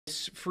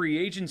free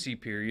agency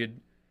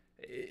period,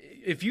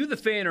 if you, the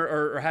fan,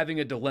 are having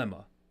a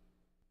dilemma,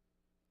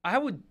 I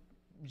would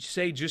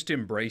say just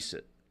embrace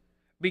it.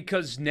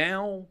 Because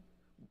now,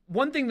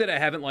 one thing that I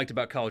haven't liked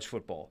about college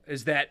football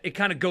is that it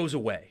kind of goes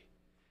away.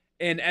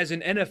 And as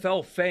an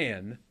NFL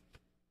fan,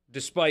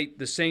 despite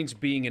the Saints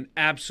being an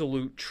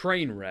absolute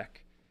train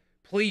wreck,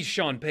 please,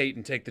 Sean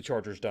Payton, take the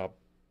Chargers job.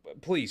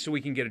 Please, so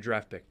we can get a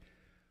draft pick.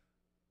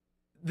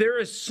 There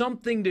is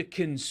something to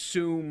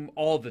consume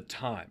all the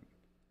time.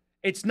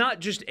 It's not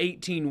just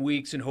 18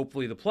 weeks and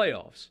hopefully the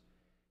playoffs.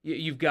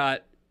 You've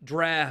got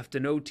draft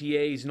and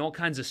OTAs and all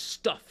kinds of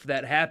stuff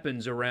that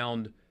happens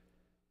around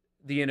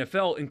the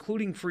NFL,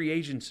 including free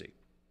agency.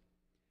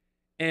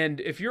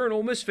 And if you're an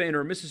Ole Miss fan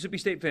or a Mississippi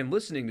State fan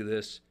listening to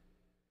this,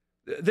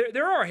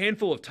 there are a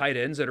handful of tight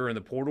ends that are in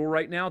the portal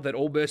right now that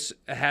Ole Miss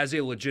has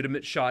a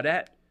legitimate shot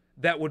at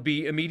that would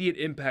be immediate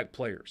impact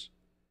players.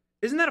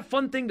 Isn't that a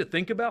fun thing to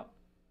think about?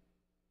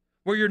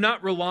 Where you're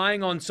not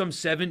relying on some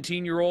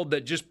 17-year-old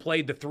that just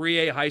played the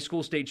 3A high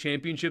school state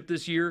championship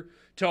this year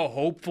to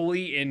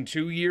hopefully in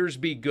 2 years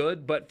be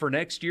good, but for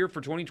next year, for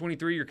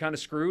 2023, you're kind of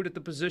screwed at the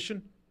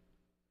position.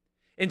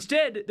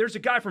 Instead, there's a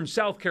guy from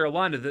South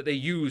Carolina that they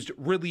used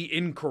really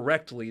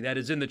incorrectly that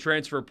is in the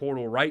transfer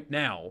portal right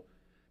now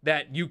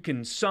that you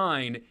can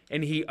sign,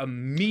 and he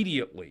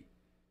immediately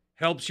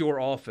helps your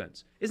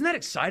offense. Isn't that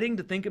exciting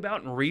to think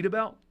about and read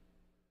about?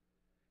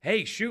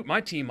 Hey, shoot,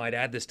 my team might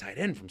add this tight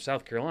end from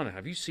South Carolina.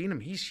 Have you seen him?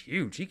 He's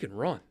huge. He can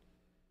run.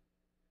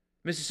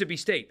 Mississippi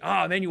State.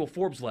 Emmanuel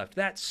Forbes left.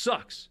 That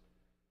sucks.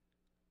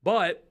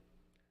 But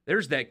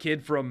there's that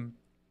kid from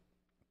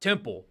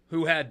Temple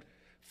who had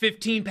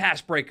 15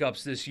 pass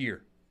breakups this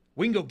year.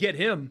 We can go get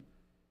him.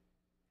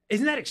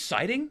 Isn't that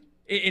exciting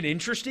and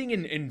interesting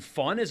and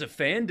fun as a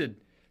fan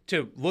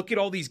to look at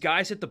all these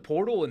guys at the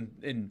portal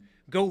and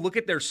go look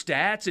at their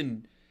stats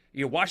and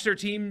watch their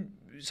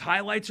team's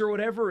highlights or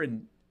whatever?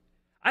 And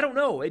I don't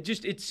know.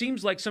 It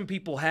seems like some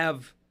people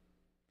have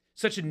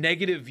such a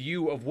negative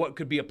view of what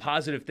could be a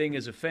positive thing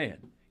as a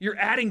fan. You're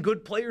adding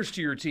good players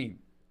to your team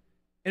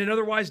in an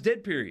otherwise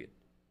dead period.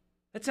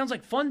 That sounds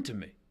like fun to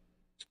me.